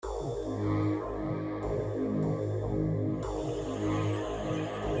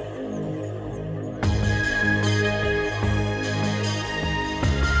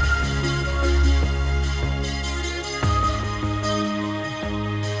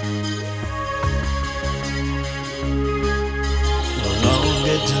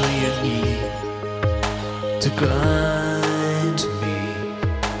to grind me,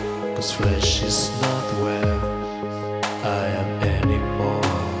 'cause flesh is not where I am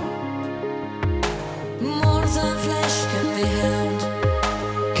anymore. More than flesh can be held,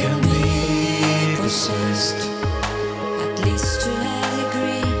 Can be possessed, at least to a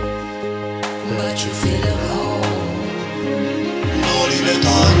degree, but you feel at home. Noli le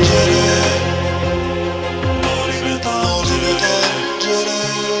tangere, Noli le tangere.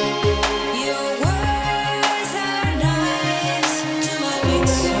 Your words are knives to my weak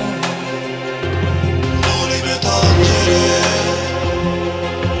soul. Noli le tangere,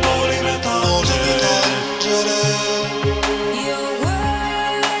 Noli le tangere. Your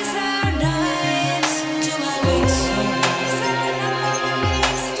words are knives to my weak soul.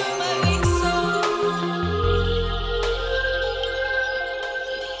 Knives to my weak soul.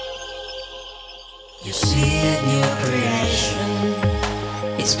 You see a new creation,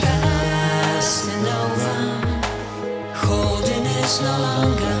 it's past and over. Holding is no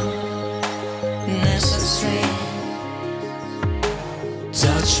longer necessary.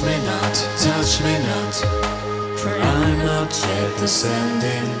 touch me not, for I'm not yet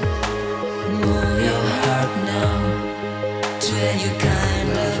descending. Move your heart now to a new kind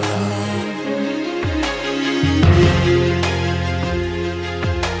of